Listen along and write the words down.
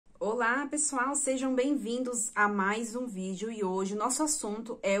Olá pessoal, sejam bem-vindos a mais um vídeo e hoje nosso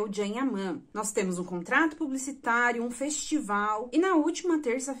assunto é o Can Yaman. Nós temos um contrato publicitário, um festival e na última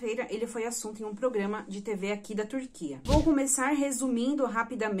terça-feira ele foi assunto em um programa de TV aqui da Turquia. Vou começar resumindo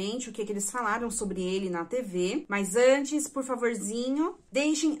rapidamente o que eles falaram sobre ele na TV, mas antes, por favorzinho,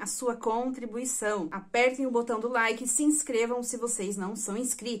 deixem a sua contribuição, apertem o botão do like e se inscrevam se vocês não são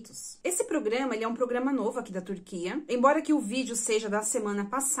inscritos. Esse programa ele é um programa novo aqui da Turquia, embora que o vídeo seja da semana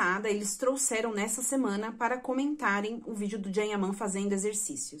passada, eles trouxeram nessa semana para comentarem o vídeo do Can Yaman fazendo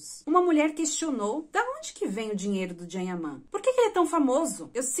exercícios. Uma mulher questionou da onde que vem o dinheiro do Can Yaman? Por que ele é tão famoso?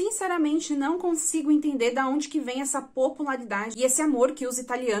 Eu sinceramente não consigo entender da onde que vem essa popularidade e esse amor que os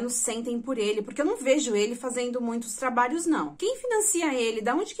italianos sentem por ele, porque eu não vejo ele fazendo muitos trabalhos não. Quem financia ele?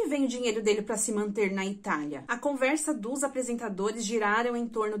 Da onde que vem o dinheiro dele para se manter na Itália? A conversa dos apresentadores giraram em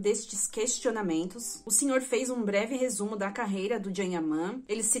torno destes questionamentos. O senhor fez um breve resumo da carreira do Can Yaman.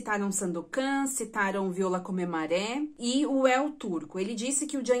 Eles citaram Sandokan, citaram Viola Come Maré e o El Turco. Ele disse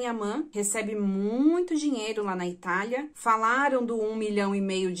que o Can Yaman recebe muito dinheiro lá na Itália. Falaram do 1,5 milhão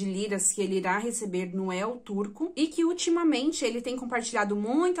de liras que ele irá receber no El Turco e que ultimamente ele tem compartilhado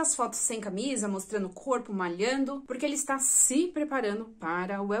muitas fotos sem camisa, mostrando o corpo, malhando, porque ele está se preparando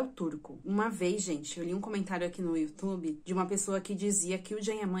para o El Turco. Uma vez, gente, eu li um comentário aqui no YouTube de uma pessoa que dizia que o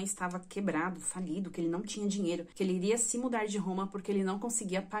Can Yaman estava quebrado, falido, que ele não tinha dinheiro, que ele iria se mudar de Roma porque ele não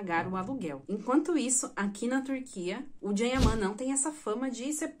conseguia pagar o aluguel. Enquanto isso, aqui na Turquia, o Can Yaman não tem essa fama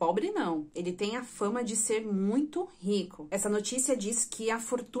de ser pobre, não. Ele tem a fama de ser muito rico. Essa notícia diz que a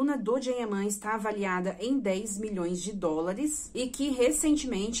fortuna do Can Yaman está avaliada em 10 milhões de dólares e que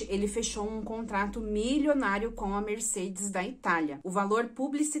recentemente ele fechou um contrato milionário com a Mercedes da Itália. O valor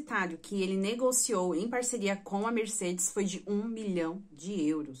publicitário que ele negociou em parceria com a Mercedes foi de 1 milhão de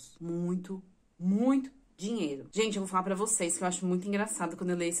euros. Muito dinheiro. Gente, eu vou falar pra vocês que eu acho muito engraçado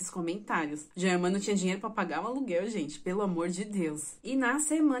quando eu leio esses comentários. Can Yaman não tinha dinheiro pra pagar o aluguel, gente. Pelo amor de Deus. E na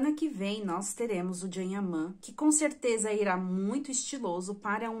semana que vem, nós teremos o Can Yaman, que com certeza irá muito estiloso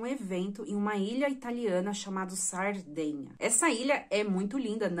para um evento em uma ilha italiana chamada Sardenha. Essa ilha é muito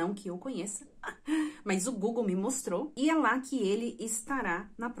linda, não que eu conheça, mas o Google me mostrou e é lá que ele estará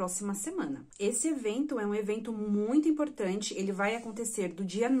na próxima semana. Esse evento é um evento muito importante, ele vai acontecer do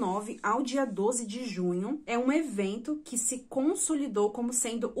dia 9 ao dia 12 de junho. É um evento que se consolidou como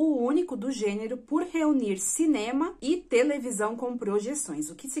sendo o único do gênero por reunir cinema e televisão com projeções.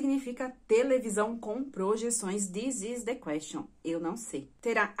 O que significa televisão com projeções? This is the question. Eu não sei.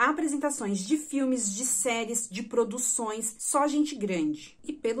 Terá apresentações de filmes, de séries, de produções, só gente grande.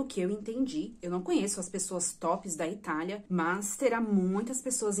 E pelo que eu entendi, eu não conheço as pessoas tops da Itália, mas terá muitas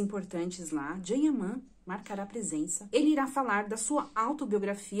pessoas importantes lá. Can Yaman marcará presença. Ele irá falar da sua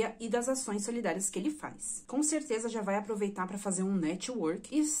autobiografia e das ações solidárias que ele faz. Com certeza já vai aproveitar para fazer um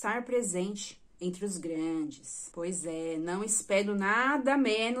network e estar presente entre os grandes. Pois é, não espero nada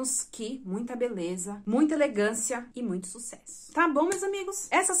menos que muita beleza, muita elegância e muito sucesso. Tá bom, meus amigos?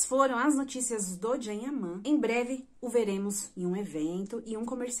 Essas foram as notícias do Can Yaman. Em breve o veremos em um evento e um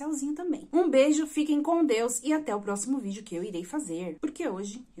comercialzinho também. Um beijo, fiquem com Deus e até o próximo vídeo que eu irei fazer. Porque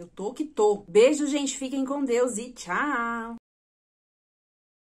hoje eu tô que tô. Beijo, gente, fiquem com Deus e tchau!